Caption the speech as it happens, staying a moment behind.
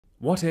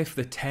What if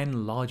the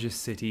 10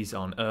 largest cities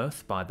on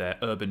Earth by their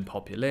urban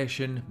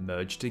population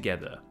merge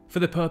together? For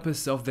the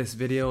purpose of this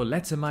video,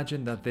 let's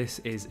imagine that this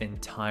is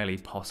entirely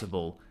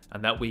possible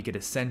and that we could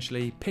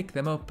essentially pick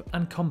them up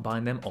and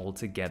combine them all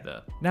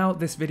together. Now,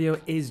 this video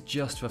is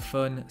just for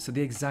fun, so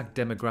the exact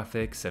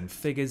demographics and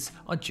figures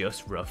are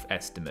just rough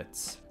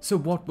estimates. So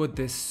what would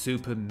this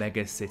super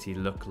mega city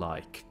look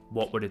like?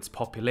 What would its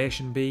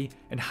population be,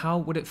 and how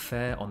would it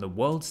fare on the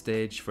world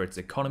stage for its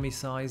economy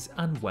size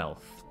and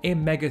wealth? A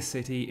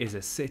megacity is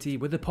a city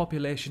with a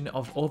population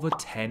of over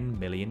 10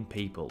 million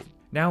people.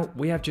 Now,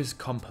 we have just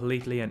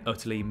completely and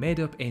utterly made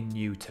up a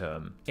new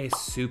term, a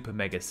super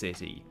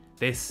megacity.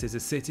 This is a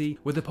city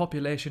with a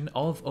population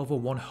of over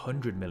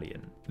 100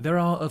 million. There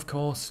are, of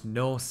course,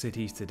 no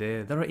cities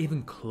today that are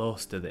even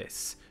close to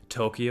this.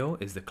 Tokyo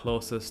is the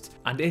closest,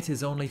 and it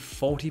is only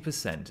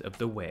 40% of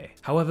the way.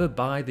 However,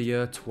 by the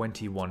year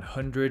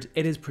 2100,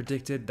 it is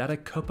predicted that a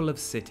couple of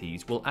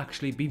cities will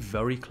actually be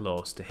very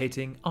close to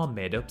hitting our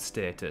made-up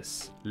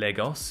status.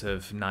 Lagos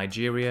of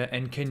Nigeria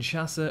and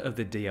Kinshasa of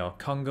the DR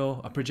Congo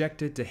are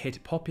projected to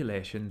hit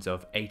populations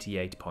of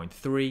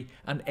 88.3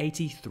 and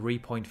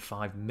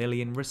 83.5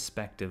 million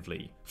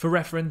respectively. For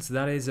reference,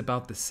 that is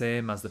about the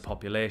same as the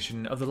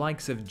population of the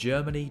likes of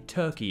Germany,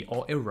 Turkey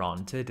or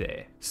Iran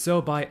today.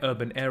 So by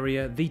urban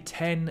area, the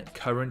 10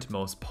 current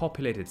most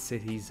populated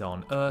cities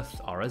on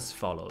Earth are as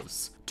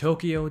follows.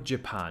 Tokyo,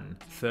 Japan,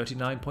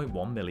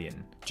 39.1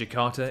 million.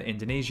 Jakarta,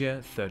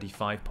 Indonesia,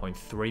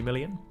 35.3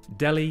 million.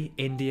 Delhi,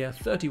 India,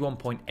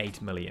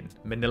 31.8 million.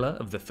 Manila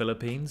of the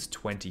Philippines,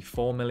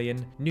 24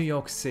 million. New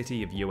York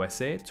City of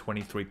USA,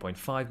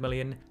 23.5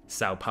 million.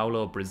 Sao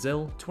Paulo,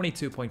 Brazil,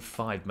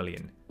 22.5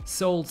 million.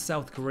 Seoul,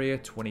 South Korea,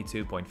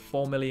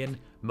 22.4 million.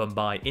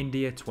 Mumbai,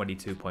 India,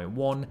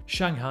 22.1,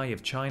 Shanghai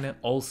of China,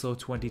 also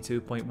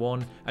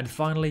 22.1, and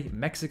finally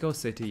Mexico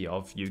City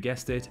of, you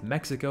guessed it,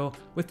 Mexico,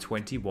 with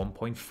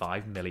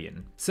 21.5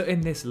 million. So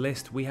in this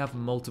list we have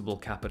multiple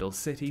capital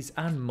cities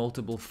and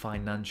multiple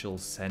financial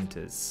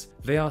centers.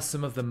 They are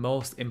some of the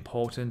most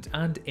important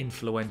and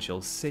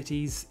influential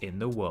cities in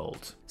the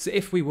world. So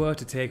if we were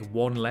to take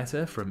one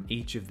letter from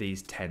each of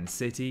these 10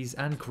 cities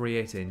and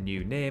create a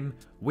new name,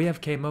 we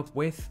have came up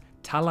with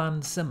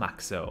Talan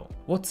Samaxo.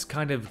 What's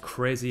kind of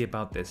crazy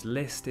about this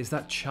list is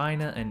that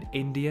China and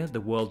India,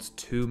 the world's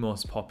two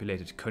most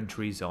populated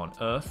countries on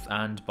Earth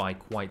and by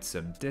quite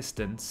some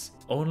distance,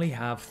 only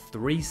have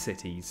 3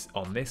 cities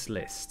on this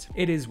list.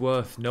 It is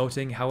worth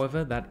noting,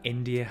 however, that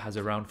India has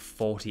around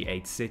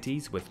 48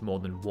 cities with more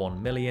than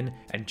 1 million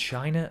and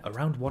China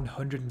around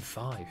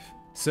 105.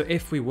 So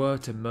if we were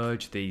to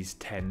merge these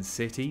 10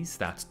 cities,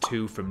 that's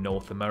 2 from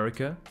North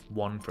America,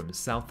 1 from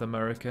South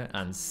America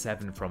and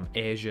 7 from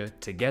Asia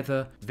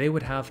together, they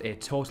would have a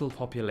total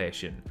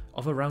population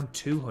of around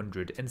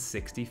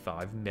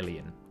 265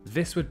 million.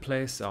 This would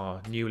place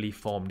our newly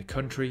formed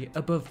country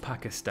above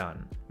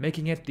Pakistan,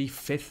 making it the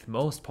 5th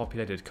most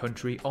populated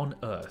country on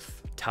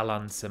Earth.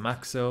 Talan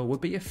Samaxo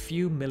would be a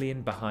few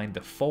million behind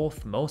the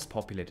 4th most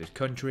populated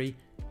country,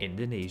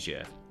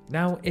 Indonesia.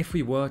 Now, if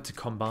we were to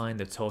combine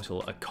the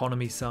total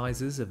economy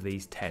sizes of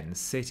these 10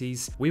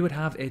 cities, we would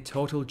have a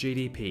total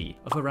GDP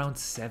of around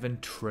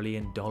 $7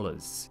 trillion.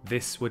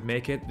 This would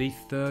make it the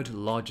 3rd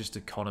largest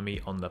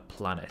economy on the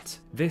planet.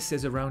 This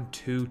is around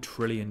 $2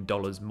 trillion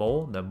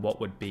more than what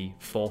would be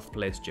 4th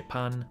place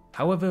Japan.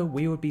 However,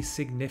 we would be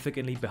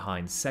significantly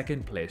behind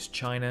 2nd place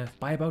China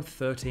by about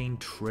 $13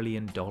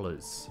 trillion.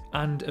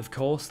 And of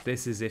course,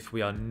 this is if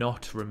we are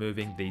not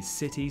removing these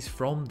cities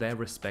from their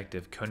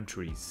respective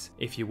countries.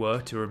 If you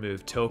were to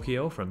remove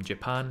Tokyo from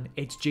Japan,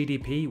 its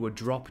GDP would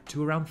drop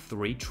to around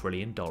 $3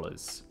 trillion.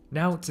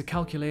 Now, to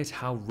calculate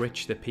how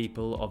rich the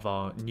people of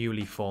our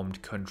newly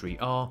formed country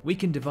are, we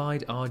can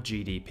divide our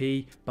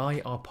GDP by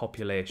our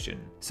population.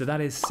 So that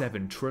is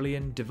 7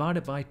 trillion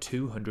divided by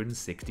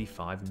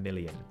 265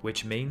 million,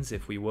 which means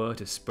if we were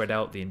to spread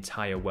out the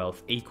entire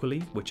wealth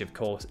equally, which of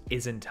course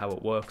isn't how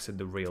it works in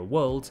the real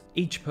world,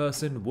 each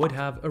person would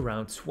have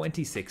around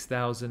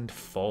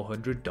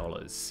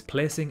 $26,400,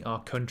 placing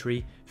our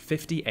country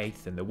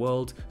 58th in the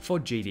world for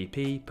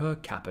GDP per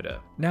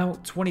capita. Now,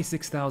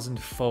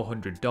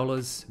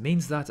 $26,400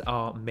 means that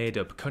our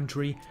made-up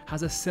country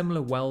has a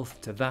similar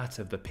wealth to that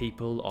of the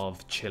people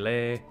of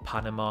Chile,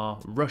 Panama,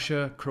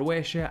 Russia,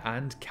 Croatia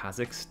and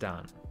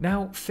Kazakhstan.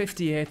 Now,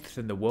 58th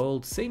in the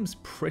world seems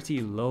pretty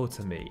low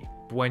to me.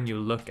 When you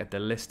look at the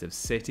list of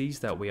cities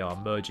that we are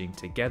merging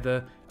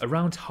together,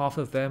 around half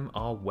of them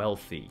are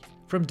wealthy,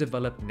 from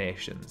developed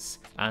nations,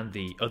 and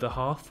the other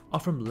half are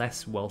from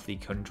less wealthy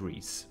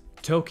countries.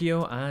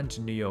 Tokyo and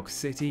New York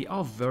City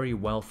are very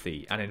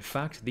wealthy and in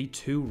fact the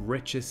 2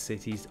 richest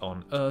cities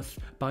on Earth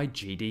by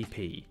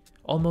GDP.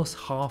 almost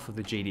half of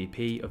the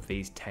GDP of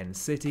these 10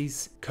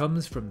 cities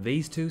comes from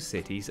these two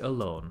cities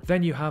alone.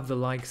 Then you have the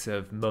likes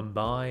of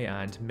Mumbai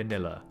and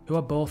Manila, who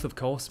are both of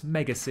course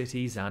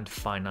megacities and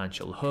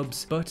financial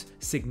hubs, but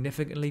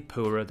significantly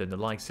poorer than the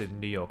likes of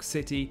New York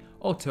City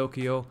or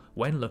Tokyo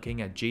when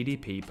looking at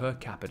GDP per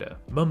capita.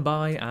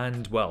 Mumbai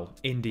and, well,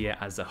 India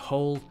as a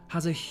whole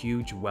has a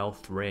huge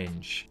wealth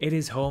range. It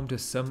is home to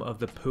some of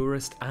the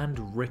poorest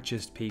and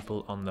richest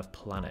people on the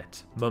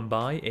planet.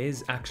 Mumbai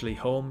is actually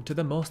home to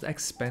the most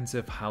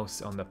expensive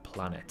house on the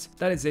planet.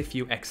 That is if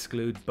you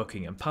exclude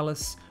Buckingham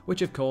Palace,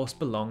 which of course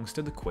belongs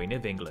to the Queen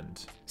of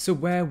England. So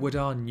where would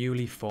our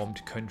newly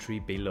formed country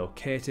be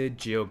located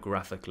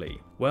geographically?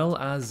 Well,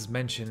 as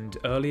mentioned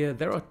earlier,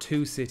 there are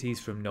 2 cities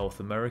from North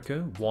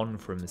America, 1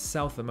 from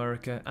South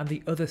America, and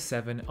the other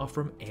 7 are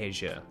from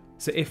Asia.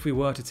 So if we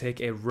were to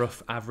take a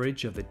rough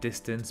average of the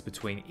distance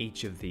between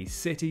each of these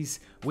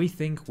cities, we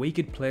think we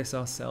could place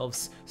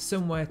ourselves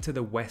somewhere to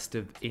the west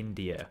of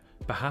India,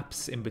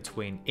 perhaps in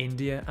between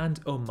India and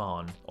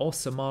Oman, or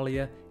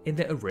Somalia in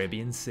the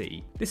Arabian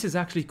Sea. This is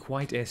actually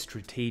quite a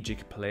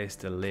strategic place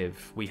to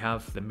live. We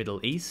have the Middle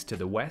East to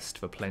the west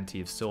for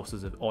plenty of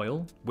sources of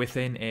oil.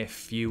 Within a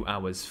few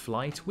hours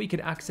flight, we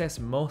could access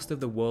most of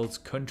the world's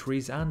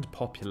countries and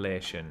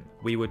population.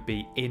 We would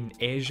be in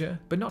Asia,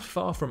 but not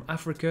far from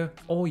Africa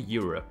or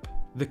Europe.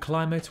 The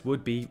climate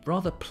would be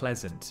rather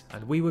pleasant,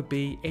 and we would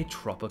be a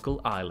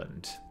tropical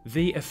island.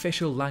 The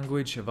official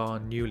language of our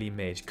newly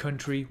made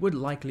country would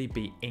likely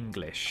be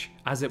English,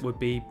 as it would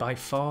be by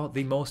far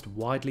the most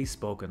widely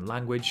spoken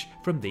language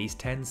from these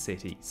 10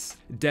 cities.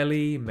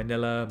 Delhi,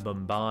 Manila,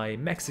 Mumbai,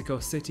 Mexico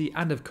City,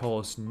 and of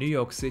course New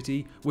York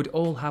City would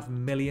all have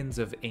millions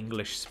of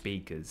English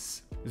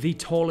speakers. The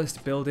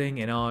tallest building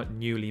in our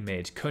newly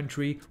made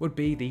country would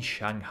be the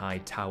Shanghai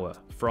Tower,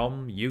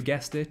 from, you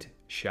guessed it,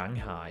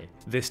 Shanghai.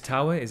 This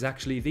tower is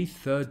actually the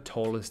 3rd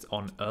tallest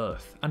on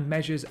Earth and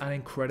measures an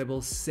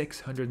incredible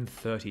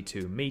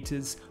 632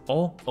 meters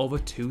or over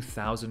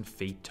 2,000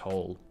 feet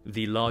tall.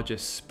 The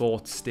largest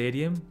sports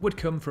stadium would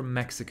come from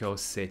Mexico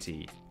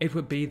City. It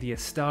would be the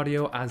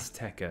Estadio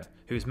Azteca,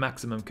 whose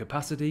maximum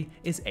capacity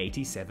is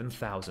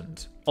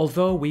 87,000.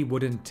 Although we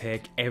wouldn't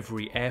take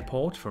every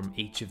airport from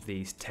each of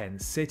these 10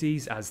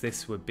 cities, as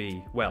this would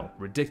be, well,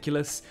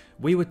 ridiculous,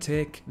 we would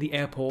take the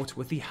airport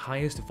with the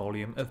highest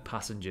volume of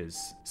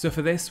passengers. So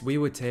for this, we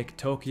would take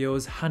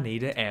Tokyo's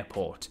Haneda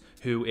Airport,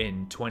 who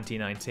in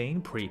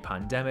 2019,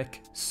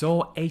 pre-pandemic,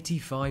 saw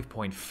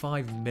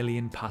 85.5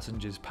 million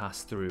passengers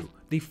pass through,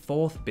 the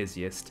 4th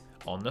busiest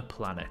on the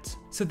planet.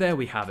 So there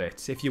we have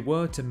it. If you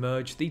were to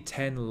merge the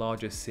 10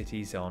 largest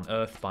cities on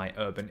Earth by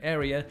urban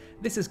area,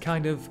 this is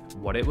kind of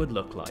what it would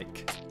look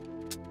like.